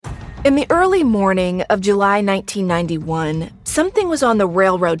In the early morning of July 1991, something was on the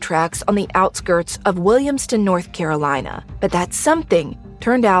railroad tracks on the outskirts of Williamston, North Carolina. But that something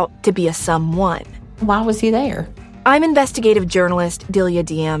turned out to be a someone. Why was he there? I'm investigative journalist Delia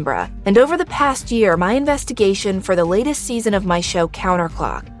D'Ambra, and over the past year, my investigation for the latest season of my show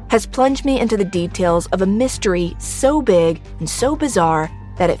Counterclock has plunged me into the details of a mystery so big and so bizarre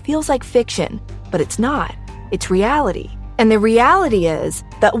that it feels like fiction, but it's not. It's reality. And the reality is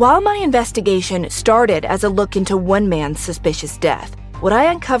that while my investigation started as a look into one man's suspicious death, what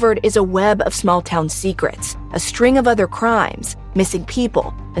I uncovered is a web of small-town secrets, a string of other crimes, missing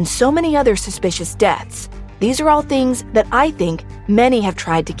people, and so many other suspicious deaths. These are all things that I think many have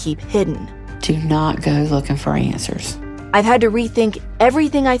tried to keep hidden. Do not go looking for answers. I've had to rethink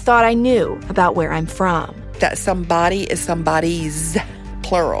everything I thought I knew about where I'm from. That somebody is somebody's,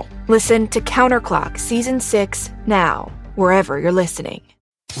 plural. Listen to Counterclock Season 6 now, wherever you're listening.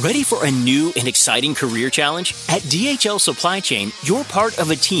 Ready for a new and exciting career challenge? At DHL Supply Chain, you're part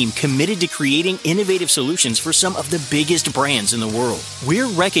of a team committed to creating innovative solutions for some of the biggest brands in the world. We're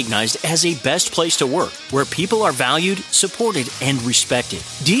recognized as a best place to work, where people are valued, supported, and respected.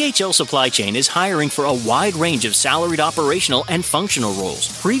 DHL Supply Chain is hiring for a wide range of salaried operational and functional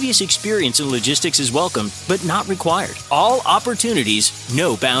roles. Previous experience in logistics is welcome, but not required. All opportunities,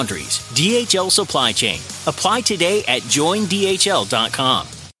 no boundaries. DHL Supply Chain. Apply today at joindhl.com.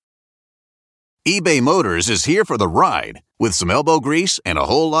 eBay Motors is here for the ride. With some elbow grease and a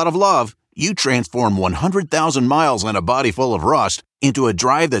whole lot of love, you transform 100,000 miles and a body full of rust into a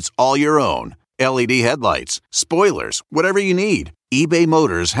drive that's all your own. LED headlights, spoilers, whatever you need, eBay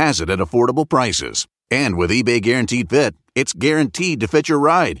Motors has it at affordable prices. And with eBay Guaranteed Fit, it's guaranteed to fit your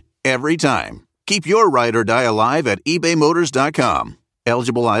ride every time. Keep your ride or die alive at ebaymotors.com.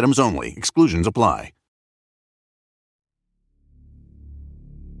 Eligible items only. Exclusions apply.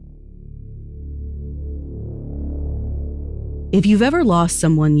 If you've ever lost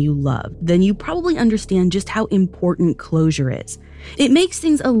someone you loved, then you probably understand just how important closure is. It makes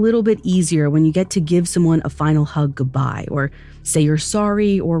things a little bit easier when you get to give someone a final hug goodbye, or say you're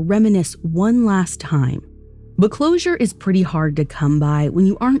sorry, or reminisce one last time. But closure is pretty hard to come by when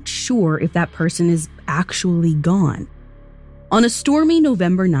you aren't sure if that person is actually gone. On a stormy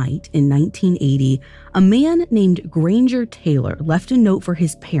November night in 1980, a man named Granger Taylor left a note for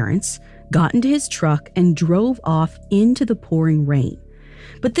his parents, got into his truck, and drove off into the pouring rain.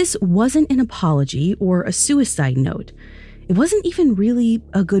 But this wasn't an apology or a suicide note. It wasn't even really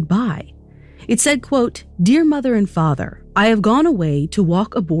a goodbye. It said, quote, "Dear Mother and Father, I have gone away to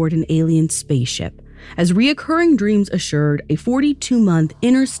walk aboard an alien spaceship. As reoccurring dreams assured, a 42-month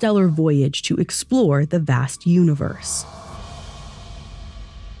interstellar voyage to explore the vast universe."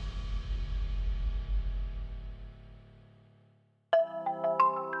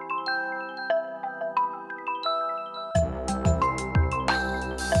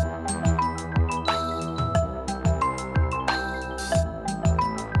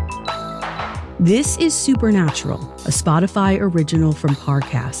 This is Supernatural, a Spotify original from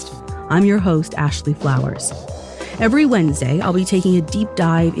Parcast. I'm your host, Ashley Flowers. Every Wednesday, I'll be taking a deep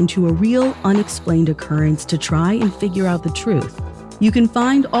dive into a real, unexplained occurrence to try and figure out the truth. You can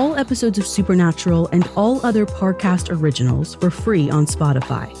find all episodes of Supernatural and all other Parcast originals for free on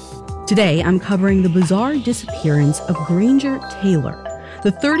Spotify. Today, I'm covering the bizarre disappearance of Granger Taylor.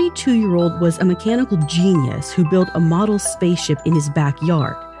 The 32-year-old was a mechanical genius who built a model spaceship in his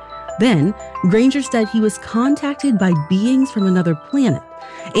backyard. Then, Granger said he was contacted by beings from another planet,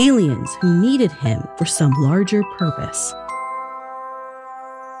 aliens who needed him for some larger purpose.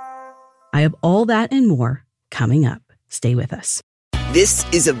 I have all that and more coming up. Stay with us. This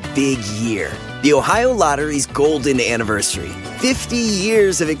is a big year. The Ohio Lottery's golden anniversary. 50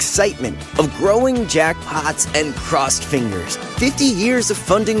 years of excitement, of growing jackpots and crossed fingers. 50 years of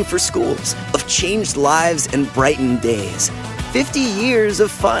funding for schools, of changed lives and brightened days. 50 years of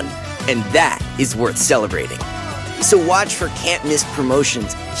fun. And that is worth celebrating. So watch for can't-miss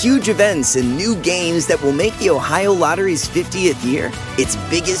promotions, huge events, and new games that will make the Ohio Lottery's 50th year its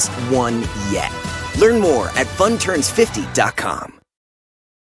biggest one yet. Learn more at funturns50.com.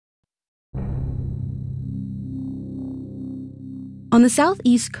 On the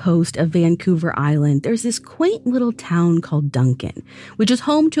southeast coast of Vancouver Island, there's this quaint little town called Duncan, which is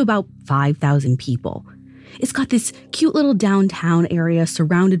home to about 5,000 people. It's got this cute little downtown area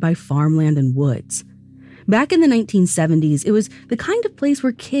surrounded by farmland and woods. Back in the 1970s, it was the kind of place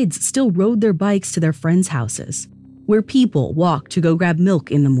where kids still rode their bikes to their friends' houses, where people walked to go grab milk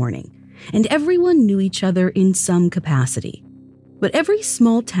in the morning, and everyone knew each other in some capacity. But every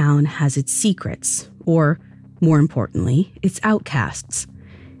small town has its secrets, or, more importantly, its outcasts.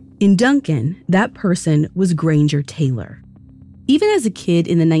 In Duncan, that person was Granger Taylor. Even as a kid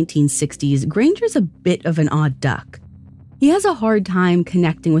in the 1960s, Granger's a bit of an odd duck. He has a hard time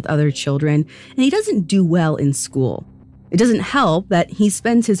connecting with other children, and he doesn't do well in school. It doesn't help that he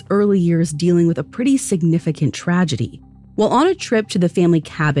spends his early years dealing with a pretty significant tragedy. While on a trip to the family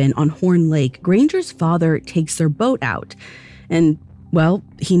cabin on Horn Lake, Granger's father takes their boat out, and, well,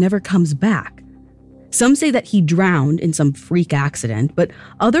 he never comes back. Some say that he drowned in some freak accident, but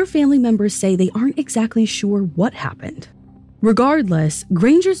other family members say they aren't exactly sure what happened. Regardless,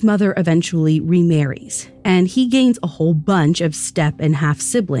 Granger's mother eventually remarries, and he gains a whole bunch of step and half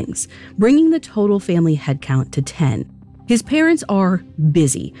siblings, bringing the total family headcount to 10. His parents are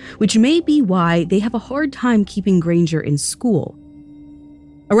busy, which may be why they have a hard time keeping Granger in school.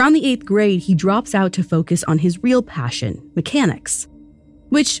 Around the 8th grade, he drops out to focus on his real passion, mechanics.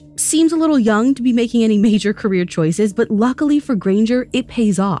 Which seems a little young to be making any major career choices, but luckily for Granger, it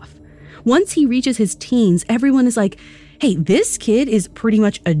pays off. Once he reaches his teens, everyone is like, hey, this kid is pretty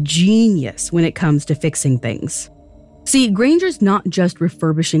much a genius when it comes to fixing things. See, Granger's not just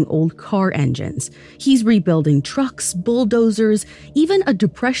refurbishing old car engines. He's rebuilding trucks, bulldozers, even a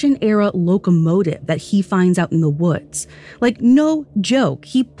Depression-era locomotive that he finds out in the woods. Like, no joke,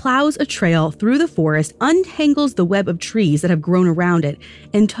 he plows a trail through the forest, untangles the web of trees that have grown around it,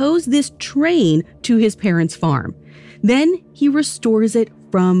 and tows this train to his parents' farm. Then he restores it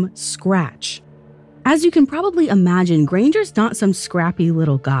from scratch. As you can probably imagine, Granger's not some scrappy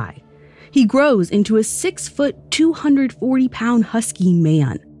little guy. He grows into a 6-foot, 240-pound husky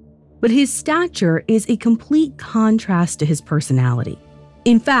man. But his stature is a complete contrast to his personality.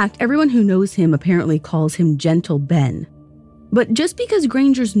 In fact, everyone who knows him apparently calls him Gentle Ben. But just because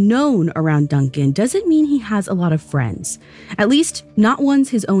Granger's known around Duncan doesn't mean he has a lot of friends, at least not ones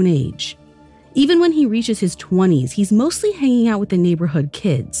his own age. Even when he reaches his 20s, he's mostly hanging out with the neighborhood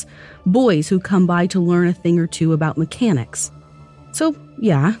kids, boys who come by to learn a thing or two about mechanics. So,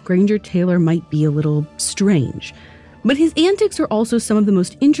 yeah, Granger Taylor might be a little strange, but his antics are also some of the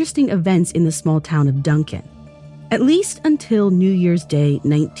most interesting events in the small town of Duncan, at least until New Year's Day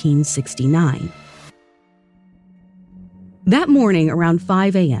 1969. That morning, around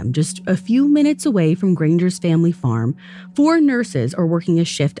 5 a.m., just a few minutes away from Granger's family farm, 4 nurses are working a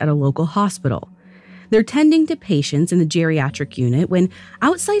shift at a local hospital. They're tending to patients in the geriatric unit when,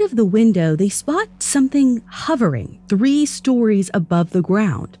 outside of the window, they spot something hovering 3 stories above the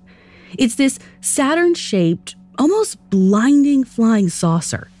ground. It's this Saturn-shaped, almost blinding flying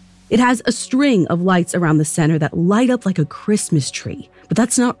saucer. It has a string of lights around the center that light up like a Christmas tree, but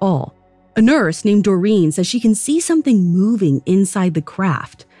that's not all. A nurse named Doreen says she can see something moving inside the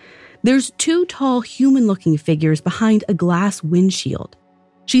craft. There's 2 tall human-looking figures behind a glass windshield.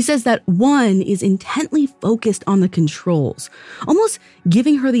 She says that one is intently focused on the controls, almost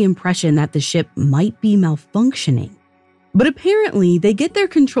giving her the impression that the ship might be malfunctioning. But apparently, they get their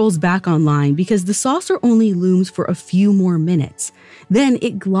controls back online because the saucer only looms for a few more minutes. Then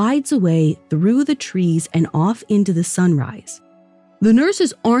it glides away through the trees and off into the sunrise. The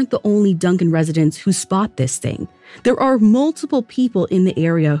nurses aren't the only Duncan residents who spot this thing. There are multiple people in the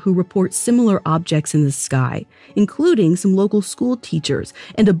area who report similar objects in the sky, including some local school teachers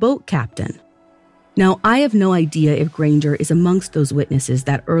and a boat captain. Now, I have no idea if Granger is amongst those witnesses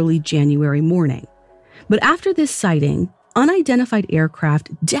that early January morning. But after this sighting, unidentified aircraft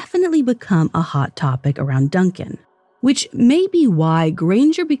definitely become a hot topic around Duncan, which may be why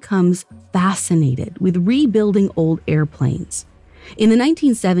Granger becomes fascinated with rebuilding old airplanes. In the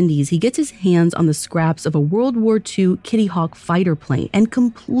 1970s, he gets his hands on the scraps of a World War II Kitty Hawk fighter plane and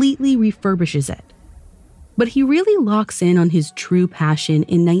completely refurbishes it. But he really locks in on his true passion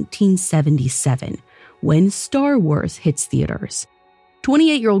in 1977, when Star Wars hits theaters.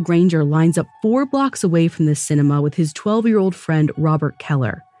 28-year-old Granger lines up 4 blocks away from the cinema with his 12-year-old friend Robert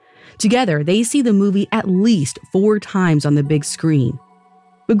Keller. Together, they see the movie at least 4 times on the big screen.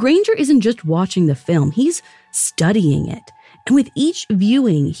 But Granger isn't just watching the film, he's studying it. And with each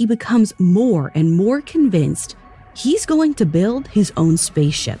viewing, he becomes more and more convinced he's going to build his own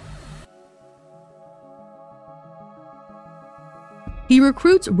spaceship. He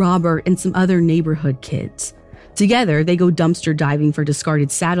recruits Robert and some other neighborhood kids. Together, they go dumpster diving for discarded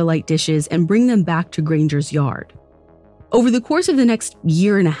satellite dishes and bring them back to Granger's yard. Over the course of the next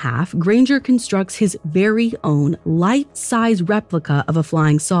year and a half, Granger constructs his very own life-size replica of a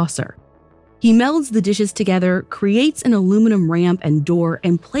flying saucer. He melds the dishes together, creates an aluminum ramp and door,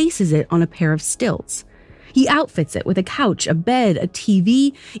 and places it on a pair of stilts. He outfits it with a couch, a bed, a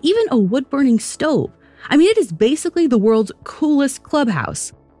TV, even a wood-burning stove. I mean, it is basically the world's coolest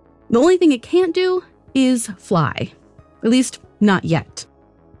clubhouse. The only thing it can't do is fly. At least, not yet.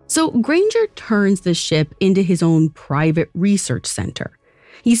 So Granger turns the ship into his own private research center.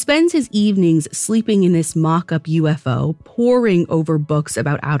 He spends his evenings sleeping in this mock-up UFO, poring over books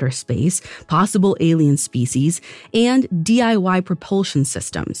about outer space, possible alien species, and DIY propulsion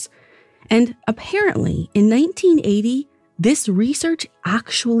systems. And apparently, in 1980, this research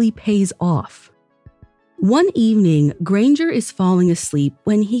actually pays off. One evening, Granger is falling asleep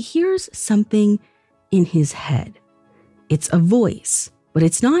when he hears something in his head. It's a voice, but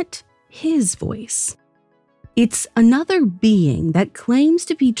it's not his voice. It's another being that claims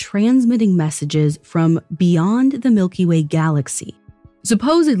to be transmitting messages from beyond the Milky Way galaxy.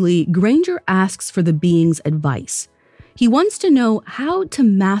 Supposedly, Granger asks for the being's advice. He wants to know how to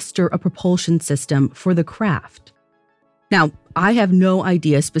master a propulsion system for the craft. Now, I have no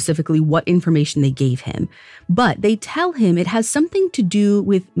idea specifically what information they gave him, but they tell him it has something to do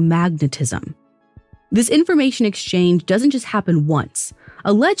with magnetism. This information exchange doesn't just happen once.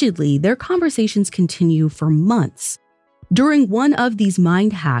 Allegedly, their conversations continue for months. During one of these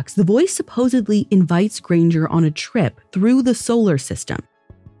mind hacks, the voice supposedly invites Granger on a trip through the solar system.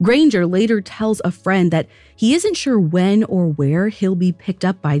 Granger later tells a friend that he isn't sure when or where he'll be picked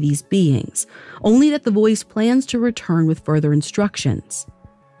up by these beings, only that the voice plans to return with further instructions,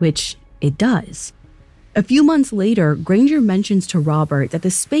 which it does. A few months later, Granger mentions to Robert that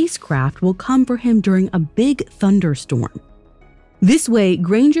the spacecraft will come for him during a big thunderstorm. This way,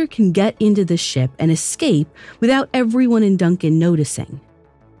 Granger can get into the ship and escape without everyone in Duncan noticing.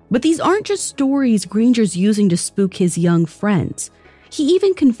 But these aren't just stories Granger's using to spook his young friends. He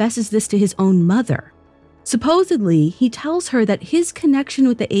even confesses this to his own mother. Supposedly, he tells her that his connection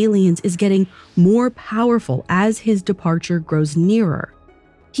with the aliens is getting more powerful as his departure grows nearer.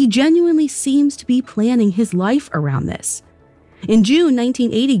 He genuinely seems to be planning his life around this. In June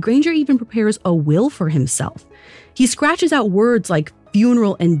 1980, Granger even prepares a will for himself. He scratches out words like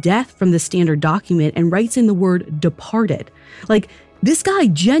funeral and death from the standard document and writes in the word departed. Like, this guy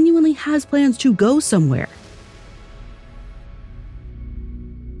genuinely has plans to go somewhere.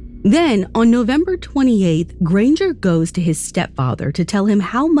 Then, on November 28th, Granger goes to his stepfather to tell him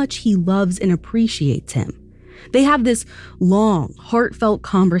how much he loves and appreciates him. They have this long, heartfelt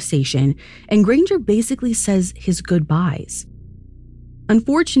conversation, and Granger basically says his goodbyes.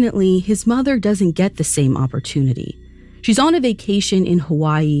 Unfortunately, his mother doesn't get the same opportunity. She's on a vacation in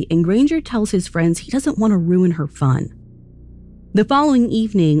Hawaii, and Granger tells his friends he doesn't want to ruin her fun. The following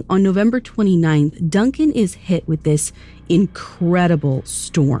evening, on November 29th, Duncan is hit with this incredible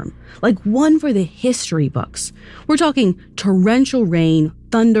storm, like one for the history books. We're talking torrential rain,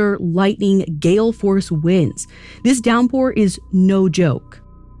 thunder, lightning, gale force winds. This downpour is no joke.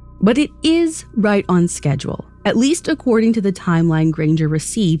 But it is right on schedule, at least according to the timeline Granger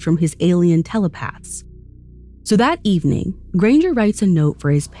received from his alien telepaths. So that evening, Granger writes a note for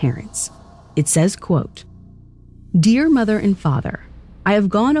his parents. It says, quote, "Dear Mother and Father, I have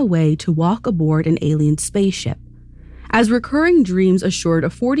gone away to walk aboard an alien spaceship. As recurring dreams assured a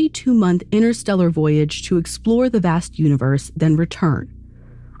 42-month interstellar voyage to explore the vast universe, then return.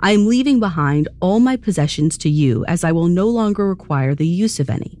 I am leaving behind all my possessions to you as I will no longer require the use of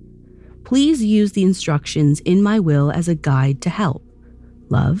any. Please use the instructions in my will as a guide to help.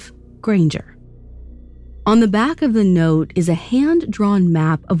 Love, Granger." On the back of the note is a hand-drawn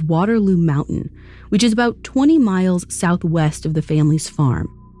map of Waterloo Mountain, which is about 20 miles southwest of the family's farm.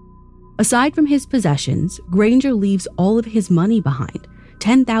 Aside from his possessions, Granger leaves all of his money behind,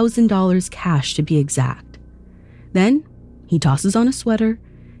 $10,000 cash to be exact. Then, he tosses on a sweater,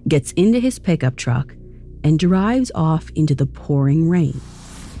 gets into his pickup truck, and drives off into the pouring rain.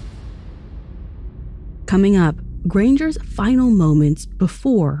 Coming up, Granger's final moments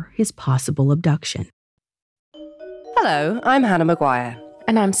before his possible abduction. Hello, I'm Hannah Maguire.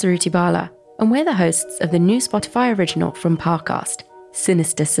 And I'm Suruthi Bala, and we're the hosts of the new Spotify original from Parcast,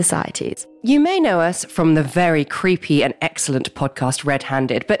 Sinister Societies. You may know us from the very creepy and excellent podcast Red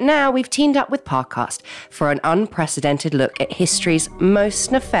Handed, but now we've teamed up with Parcast for an unprecedented look at history's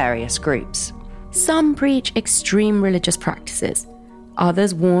most nefarious groups. Some preach extreme religious practices,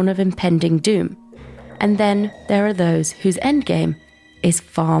 others warn of impending doom, and then there are those whose endgame is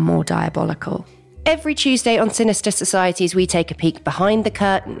far more diabolical. Every Tuesday on Sinister Societies, we take a peek behind the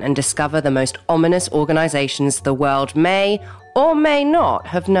curtain and discover the most ominous organizations the world may or may not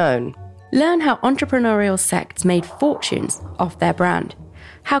have known. Learn how entrepreneurial sects made fortunes off their brand,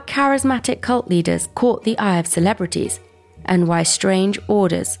 how charismatic cult leaders caught the eye of celebrities, and why strange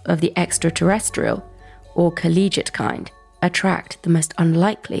orders of the extraterrestrial or collegiate kind attract the most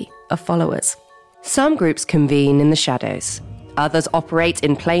unlikely of followers. Some groups convene in the shadows, others operate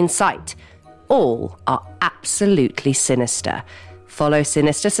in plain sight. All are absolutely sinister. Follow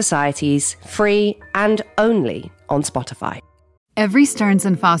Sinister Societies, free and only on Spotify. Every Stearns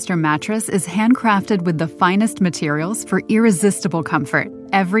 & Foster mattress is handcrafted with the finest materials for irresistible comfort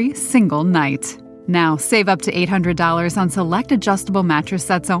every single night. Now, save up to $800 on select adjustable mattress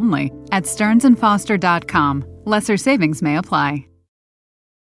sets only at stearnsandfoster.com. Lesser savings may apply.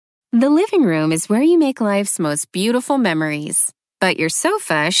 The living room is where you make life's most beautiful memories. But your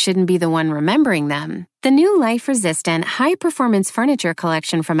sofa shouldn't be the one remembering them. The new life-resistant, high-performance furniture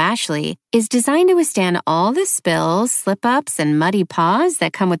collection from Ashley is designed to withstand all the spills, slip-ups, and muddy paws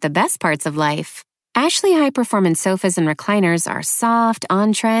that come with the best parts of life. Ashley high-performance sofas and recliners are soft,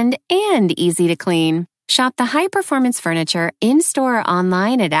 on-trend, and easy to clean. Shop the high-performance furniture in-store or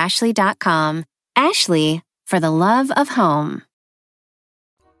online at ashley.com. Ashley, for the love of home.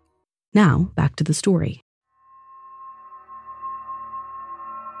 Now, back to the story.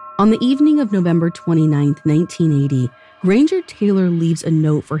 On the evening of November 29, 1980, Granger Taylor leaves a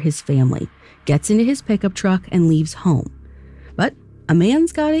note for his family, gets into his pickup truck, and leaves home. But a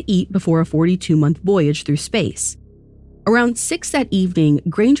man's gotta eat before a 42-month voyage through space. Around 6 that evening,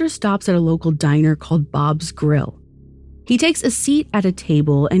 Granger stops at a local diner called Bob's Grill. He takes a seat at a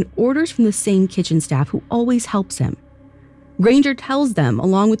table and orders from the same kitchen staff who always helps him. Granger tells them,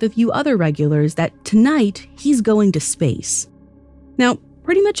 along with a few other regulars, that tonight he's going to space. Now,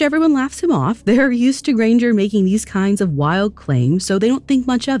 pretty much everyone laughs him off. They're used to Granger making these kinds of wild claims, so they don't think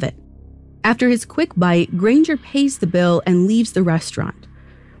much of it. After his quick bite, Granger pays the bill and leaves the restaurant.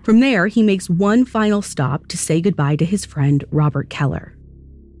 From there, he makes one final stop to say goodbye to his friend, Robert Keller.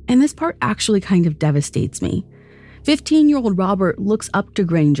 And this part actually kind of devastates me. 15-year-old Robert looks up to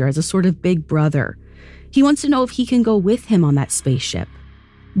Granger as a sort of big brother. He wants to know if he can go with him on that spaceship.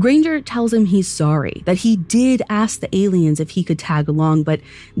 Granger tells him he's sorry, that he did ask the aliens if he could tag along, but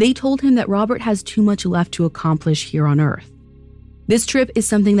they told him that Robert has too much left to accomplish here on Earth. This trip is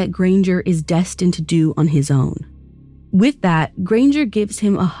something that Granger is destined to do on his own. With that, Granger gives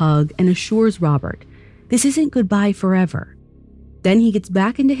him a hug and assures Robert this isn't goodbye forever. Then he gets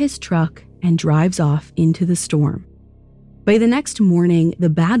back into his truck and drives off into the storm. By the next morning, the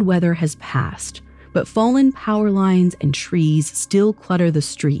bad weather has passed, but fallen power lines and trees still clutter the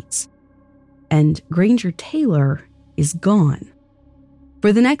streets. And Granger Taylor is gone.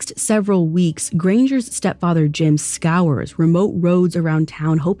 For the next several weeks, Granger's stepfather Jim scours remote roads around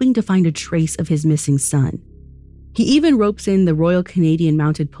town hoping to find a trace of his missing son. He even ropes in the Royal Canadian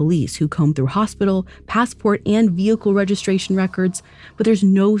Mounted Police, who comb through hospital, passport, and vehicle registration records, but there's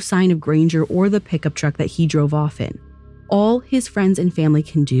no sign of Granger or the pickup truck that he drove off in. All his friends and family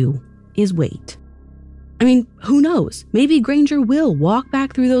can do is wait. I mean, who knows? Maybe Granger will walk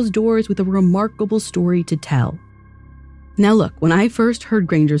back through those doors with a remarkable story to tell. Now look, when I first heard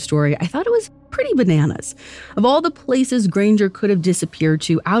Granger's story, I thought it was pretty bananas. Of all the places Granger could have disappeared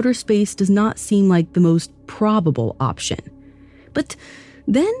to, outer space does not seem like the most probable option. But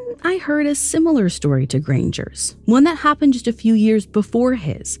then I heard a similar story to Granger's, one that happened just a few years before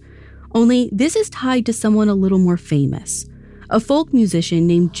his. Only this is tied to someone a little more famous, a folk musician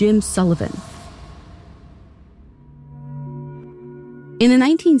named Jim Sullivan. In the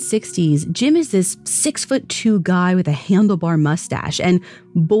 1960s, Jim is this 6'2" guy with a handlebar mustache, and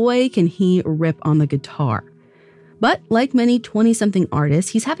boy can he rip on the guitar. But like many 20-something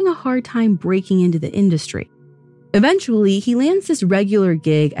artists, he's having a hard time breaking into the industry. Eventually, he lands this regular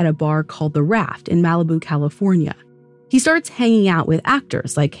gig at a bar called The Raft in Malibu, California. He starts hanging out with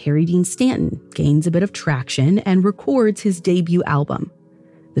actors like Harry Dean Stanton, gains a bit of traction, and records his debut album.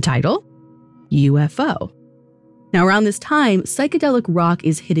 The title? UFO. Now, around this time, psychedelic rock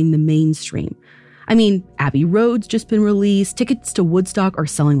is hitting the mainstream. I mean, Abbey Road's just been released, tickets to Woodstock are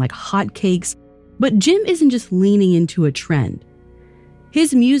selling like hotcakes, but Jim isn't just leaning into a trend.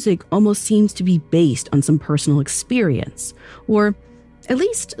 His music almost seems to be based on some personal experience, or at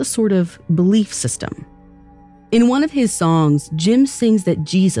least a sort of belief system. In one of his songs, Jim sings that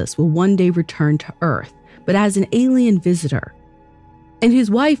Jesus will one day return to Earth, but as an alien visitor. And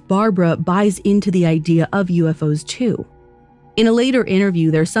his wife, Barbara, buys into the idea of UFOs too. In a later interview,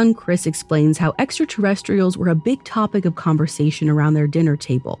 their son Chris explains how extraterrestrials were a big topic of conversation around their dinner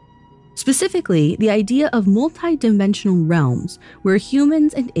table. Specifically, the idea of multi-dimensional realms where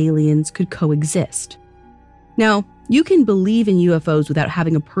humans and aliens could coexist. Now, you can believe in UFOs without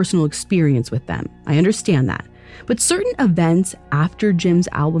having a personal experience with them. I understand that. But certain events after Jim's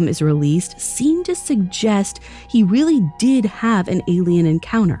album is released seem to suggest he really did have an alien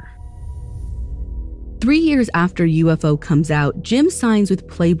encounter. 3 years after UFO comes out, Jim signs with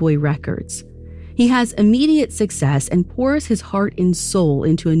Playboy Records. He has immediate success and pours his heart and soul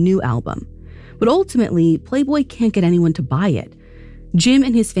into a new album. But ultimately, Playboy can't get anyone to buy it. Jim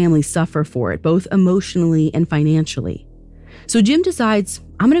and his family suffer for it, both emotionally and financially. So Jim decides,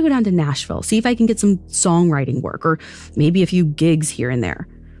 I'm going to go down to Nashville, see if I can get some songwriting work or maybe a few gigs here and there.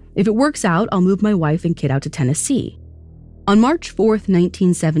 If it works out, I'll move my wife and kid out to Tennessee. On March 4th,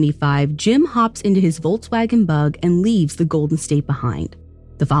 1975, Jim hops into his Volkswagen Bug and leaves the Golden State behind.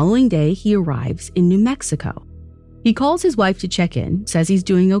 The following day, he arrives in New Mexico. He calls his wife to check in, says he's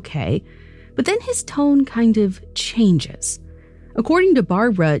doing okay, but then his tone kind of changes. According to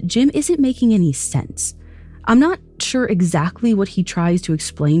Barbara, Jim isn't making any sense. I'm not sure exactly what he tries to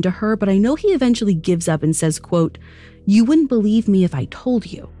explain to her, but I know he eventually gives up and says, quote, "You wouldn't believe me if I told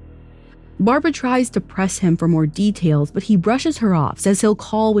you." Barbara tries to press him for more details, but he brushes her off, says he'll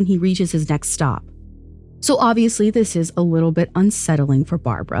call when he reaches his next stop. So obviously this is a little bit unsettling for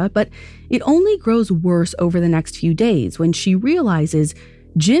Barbara, but it only grows worse over the next few days when she realizes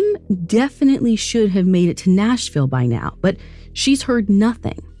Jim definitely should have made it to Nashville by now, but she's heard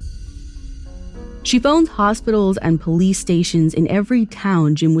nothing. She phones hospitals and police stations in every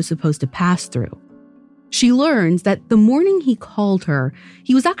town Jim was supposed to pass through. She learns that the morning he called her,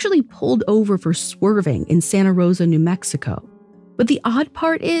 he was actually pulled over for swerving in Santa Rosa, New Mexico. But the odd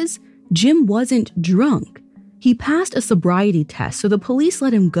part is, Jim wasn't drunk. He passed a sobriety test, so the police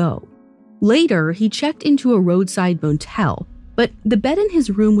let him go. Later, he checked into a roadside motel, but the bed in his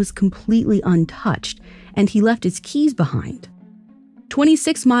room was completely untouched, and he left his keys behind.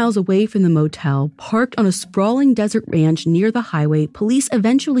 26 miles away from the motel, parked on a sprawling desert ranch near the highway, police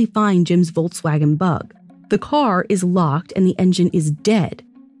eventually find Jim's Volkswagen Bug. The car is locked and the engine is dead,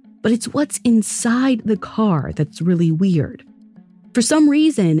 but it's what's inside the car that's really weird. For some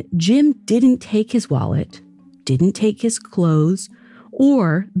reason, Jim didn't take his wallet, didn't take his clothes,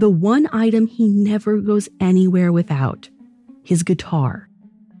 or the one item he never goes anywhere without, his guitar.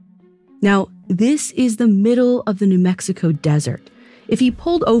 Now, this is the middle of the New Mexico desert. If he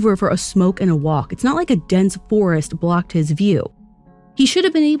pulled over for a smoke and a walk, it's not like a dense forest blocked his view. He should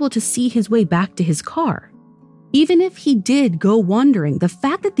have been able to see his way back to his car. Even if he did go wandering, the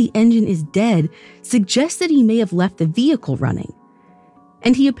fact that the engine is dead suggests that he may have left the vehicle running.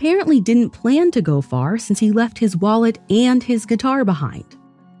 And he apparently didn't plan to go far since he left his wallet and his guitar behind.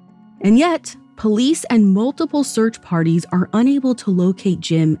 And yet, police and multiple search parties are unable to locate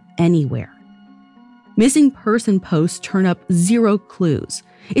Jim anywhere. Missing person posts turn up 0 clues.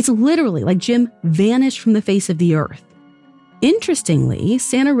 It's literally like Jim vanished from the face of the earth. Interestingly,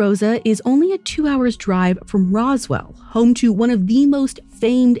 Santa Rosa is only a 2 hours drive from Roswell, home to one of the most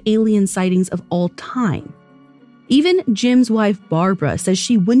famed alien sightings of all time. Even Jim's wife, Barbara, says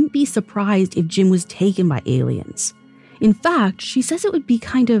she wouldn't be surprised if Jim was taken by aliens. In fact, she says it would be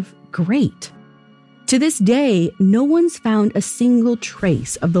kind of great. To this day, no one's found a single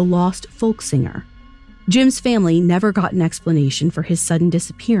trace of the lost folk singer. Jim's family never got an explanation for his sudden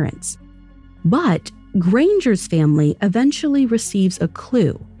disappearance. But Granger's family eventually receives a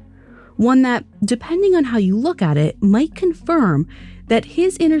clue, one that, depending on how you look at it, might confirm that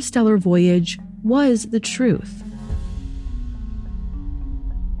his interstellar voyage was the truth.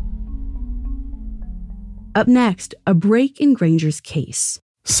 Up next, a break in Granger's case.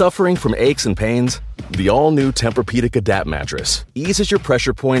 Suffering from aches and pains? The all-new Tempur-Pedic Adapt mattress eases your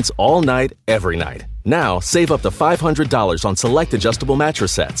pressure points all night, every night. Now, save up to $500 on select adjustable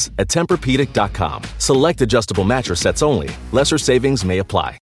mattress sets at TempurPedic.com. Select adjustable mattress sets only. Lesser savings may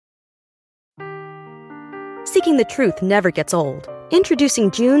apply. Seeking the truth never gets old.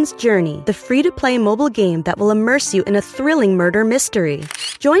 Introducing June's Journey, the free-to-play mobile game that will immerse you in a thrilling murder mystery.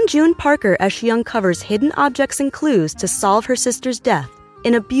 Join June Parker as she uncovers hidden objects and clues to solve her sister's death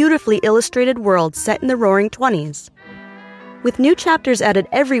in a beautifully illustrated world set in the Roaring '20s. With new chapters added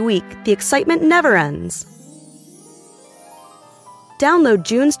every week, the excitement never ends. Download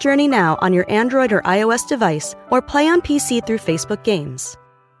June's Journey now on your Android or iOS device, or play on PC through Facebook Games.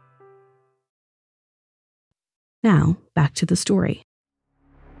 Now, back to the story.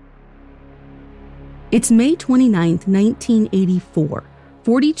 It's May 29th, 1984,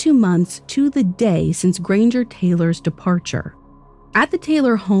 42 months to the day since Granger Taylor's departure. At the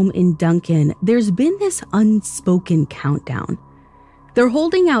Taylor home in Duncan, there's been this unspoken countdown. They're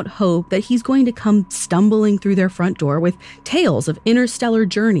holding out hope that he's going to come stumbling through their front door with tales of interstellar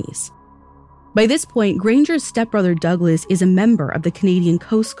journeys. By this point, Granger's stepbrother Douglas is a member of the Canadian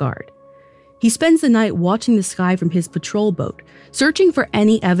Coast Guard. He spends the night watching the sky from his patrol boat, searching for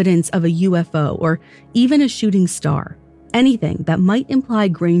any evidence of a UFO or even a shooting star, anything that might imply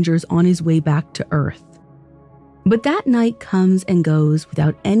Granger's on his way back to Earth. But that night comes and goes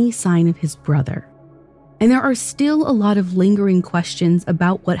without any sign of his brother. And there are still a lot of lingering questions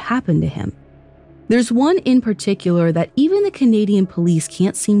about what happened to him. There's one in particular that even the Canadian police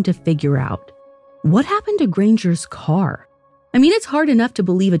can't seem to figure out. What happened to Granger's car? I mean, it's hard enough to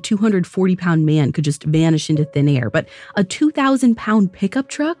believe a 240-pound man could just vanish into thin air, but a 2,000-pound pickup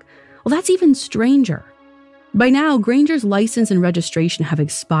truck? Well, that's even stranger. By now, Granger's license and registration have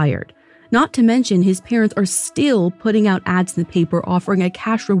expired. Not to mention, his parents are still putting out ads in the paper offering a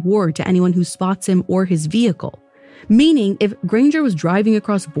cash reward to anyone who spots him or his vehicle. Meaning, if Granger was driving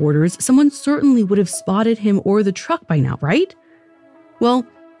across borders, someone certainly would have spotted him or the truck by now, right? Well,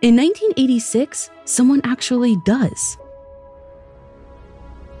 in 1986, someone actually does.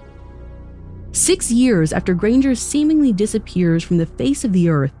 6 years after Granger seemingly disappears from the face of the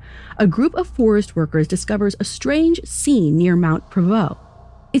earth, a group of forest workers discovers a strange scene near Mount Prevost.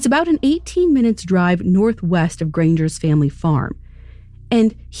 It's about an 18 minutes drive northwest of Granger's family farm.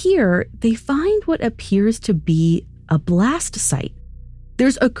 And here, they find what appears to be a blast site.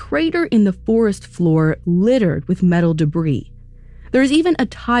 There's a crater in the forest floor littered with metal debris. There's even a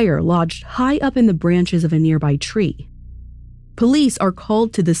tire lodged high up in the branches of a nearby tree. Police are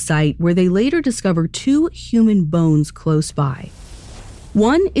called to the site where they later discover 2 human bones close by.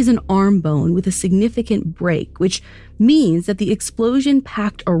 One is an arm bone with a significant break, which means that the explosion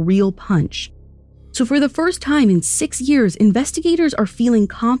packed a real punch. So for the first time in 6 years, investigators are feeling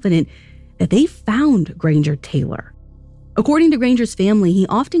confident that they found Granger Taylor. According to Granger's family, he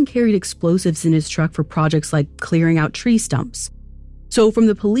often carried explosives in his truck for projects like clearing out tree stumps. So from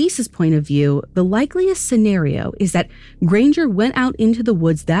the police's point of view, the likeliest scenario is that Granger went out into the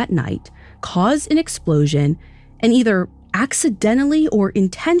woods that night, caused an explosion, and either accidentally or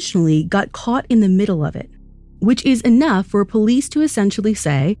intentionally got caught in the middle of it, which is enough for police to essentially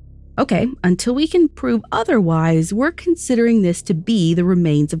say, okay, until we can prove otherwise, we're considering this to be the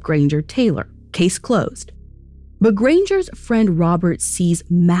remains of Granger Taylor. Case closed. But Granger's friend Robert sees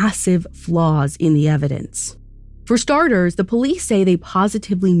massive flaws in the evidence. For starters, the police say they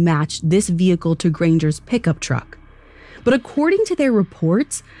positively matched this vehicle to Granger's pickup truck. But according to their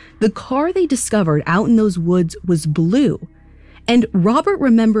reports, the car they discovered out in those woods was blue. And Robert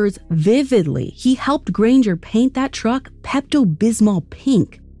remembers vividly he helped Granger paint that truck Pepto-Bismol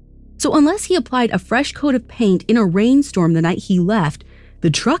pink. So unless he applied a fresh coat of paint in a rainstorm the night he left,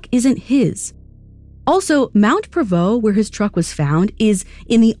 the truck isn't his. Also, Mount Prevost, where his truck was found, is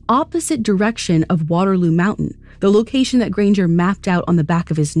in the opposite direction of Waterloo Mountain, the location that Granger mapped out on the back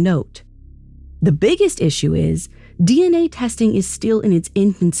of his note. The biggest issue is DNA testing is still in its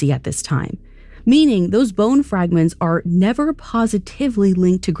infancy at this time, meaning those bone fragments are never positively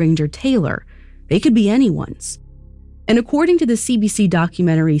linked to Granger Taylor. They could be anyone's. And according to the CBC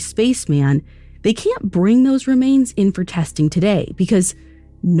documentary Spaceman, they can't bring those remains in for testing today because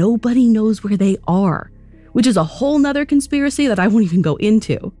nobody knows where they are, which is a whole nother conspiracy that I won't even go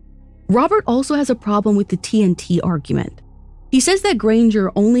into. Robert also has a problem with the TNT argument. He says that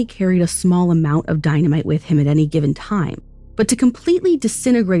Granger only carried a small amount of dynamite with him at any given time, but to completely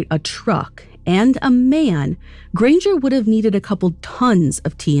disintegrate a truck and a man, Granger would have needed a couple tons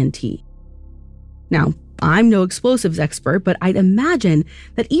of TNT. Now, I'm no explosives expert, but I'd imagine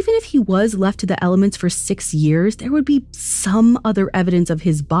that even if he was left to the elements for 6 years, there would be some other evidence of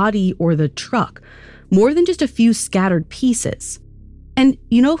his body or the truck, more than just a few scattered pieces. And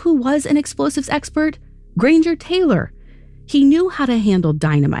you know who was an explosives expert? Granger Taylor. He knew how to handle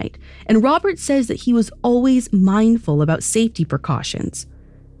dynamite, and Robert says that he was always mindful about safety precautions.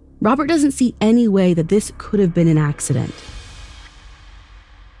 Robert doesn't see any way that this could have been an accident.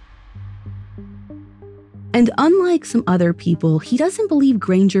 And unlike some other people, he doesn't believe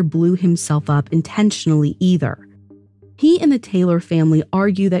Granger blew himself up intentionally either. He and the Taylor family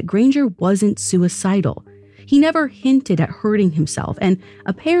argue that Granger wasn't suicidal. He never hinted at hurting himself and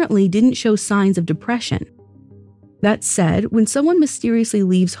apparently didn't show signs of depression. That said, when someone mysteriously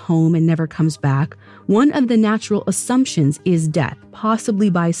leaves home and never comes back, one of the natural assumptions is death, possibly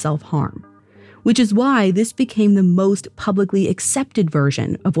by self-harm, which is why this became the most publicly accepted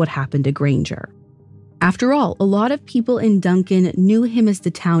version of what happened to Granger. After all, a lot of people in Duncan knew him as the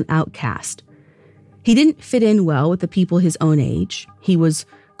town outcast. He didn't fit in well with the people his own age. He was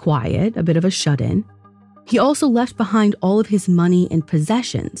quiet, a bit of a shut-in. He also left behind all of his money and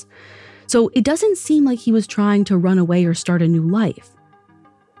possessions, so it doesn't seem like he was trying to run away or start a new life.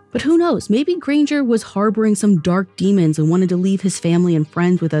 But who knows, maybe Granger was harboring some dark demons and wanted to leave his family and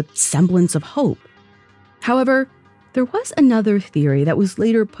friends with a semblance of hope. However, there was another theory that was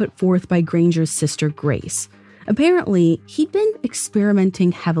later put forth by Granger's sister Grace. Apparently, he'd been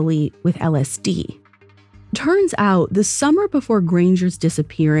experimenting heavily with LSD. Turns out, the summer before Granger's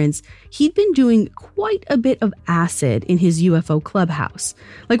disappearance, he'd been doing quite a bit of acid in his UFO clubhouse.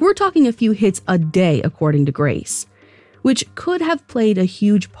 Like, we're talking a few hits a day, according to Grace, which could have played a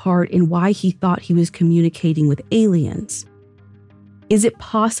huge part in why he thought he was communicating with aliens. Is it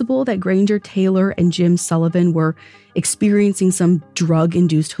possible that Granger Taylor and Jim Sullivan were experiencing some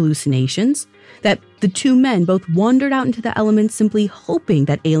drug-induced hallucinations? That the two men both wandered out into the elements simply hoping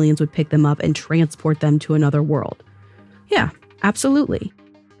that aliens would pick them up and transport them to another world? Yeah, absolutely.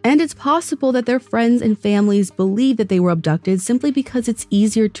 And it's possible that their friends and families believe that they were abducted simply because it's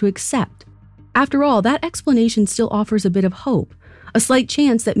easier to accept. After all, that explanation still offers a bit of hope, a slight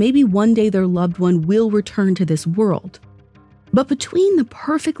chance that maybe one day their loved one will return to this world. But between the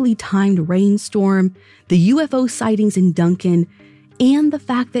perfectly timed rainstorm, the UFO sightings in Duncan, and the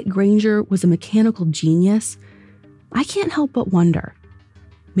fact that Granger was a mechanical genius, I can't help but wonder,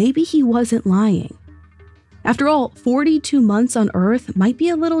 maybe he wasn't lying. After all, 42 months on Earth might be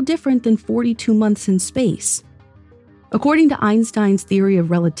a little different than 42 months in space. According to Einstein's theory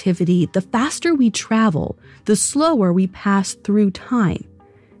of relativity, the faster we travel, the slower we pass through time.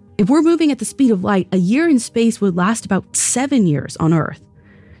 If we're moving at the speed of light, a year in space would last about 7 years on Earth.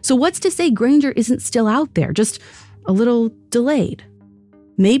 So what's to say Granger isn't still out there, just a little delayed?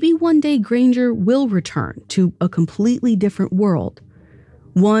 Maybe one day Granger will return to a completely different world,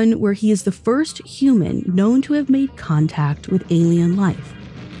 one where he is the first human known to have made contact with alien life.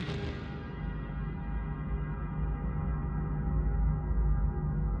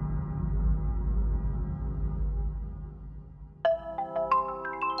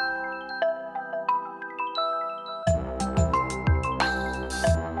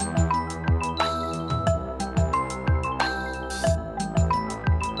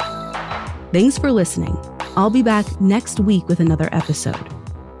 Thanks for listening. I'll be back next week with another episode.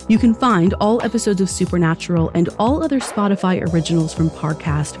 You can find all episodes of Supernatural and all other Spotify originals from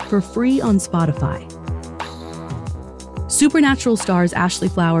Parcast for free on Spotify. Supernatural stars Ashley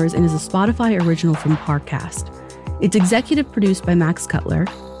Flowers and is a Spotify original from Parcast. It's executive produced by Max Cutler,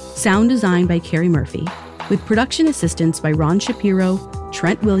 sound designed by Carrie Murphy, with production assistance by Ron Shapiro,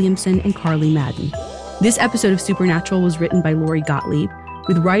 Trent Williamson, and Carly Madden. This episode of Supernatural was written by Lori Gottlieb,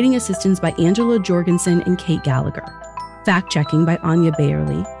 with writing assistance by Angela Jorgensen and Kate Gallagher, fact-checking by Anya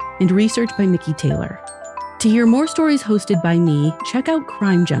Bayerly, and research by Nikki Taylor. To hear more stories hosted by me, check out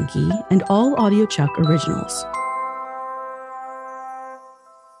Crime Junkie and all Audio Chuck originals.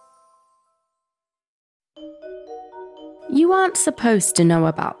 You aren't supposed to know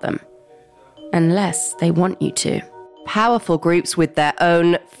about them, unless they want you to. Powerful groups with their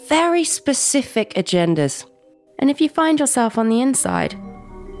own very specific agendas. And if you find yourself on the inside,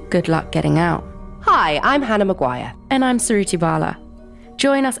 good luck getting out. Hi, I'm Hannah Maguire. And I'm Suruthi Bala.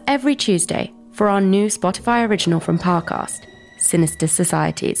 Join us every Tuesday for our new Spotify original from Parcast, Sinister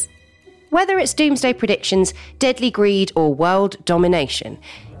Societies. Whether it's doomsday predictions, deadly greed, or world domination,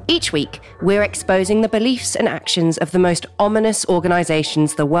 each week we're exposing the beliefs and actions of the most ominous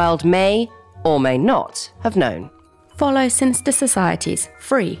organizations the world may or may not have known. Follow Sinister Societies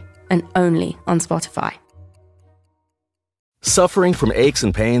free and only on Spotify. Suffering from aches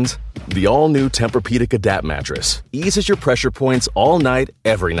and pains? The all-new Tempur-Pedic Adapt mattress eases your pressure points all night,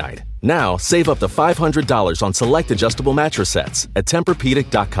 every night. Now, save up to $500 on select adjustable mattress sets at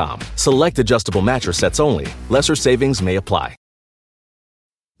TempurPedic.com. Select adjustable mattress sets only. Lesser savings may apply.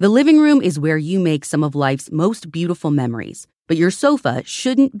 The living room is where you make some of life's most beautiful memories, but your sofa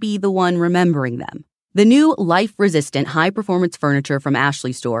shouldn't be the one remembering them. The new life-resistant high-performance furniture from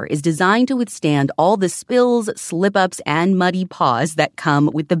Ashley Store is designed to withstand all the spills, slip-ups, and muddy paws that come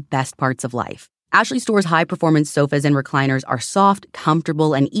with the best parts of life. Ashley Store's high-performance sofas and recliners are soft,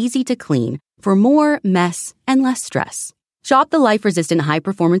 comfortable, and easy to clean for more mess and less stress. Shop the life-resistant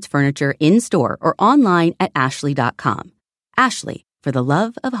high-performance furniture in-store or online at ashley.com. Ashley, for the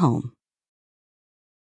love of home.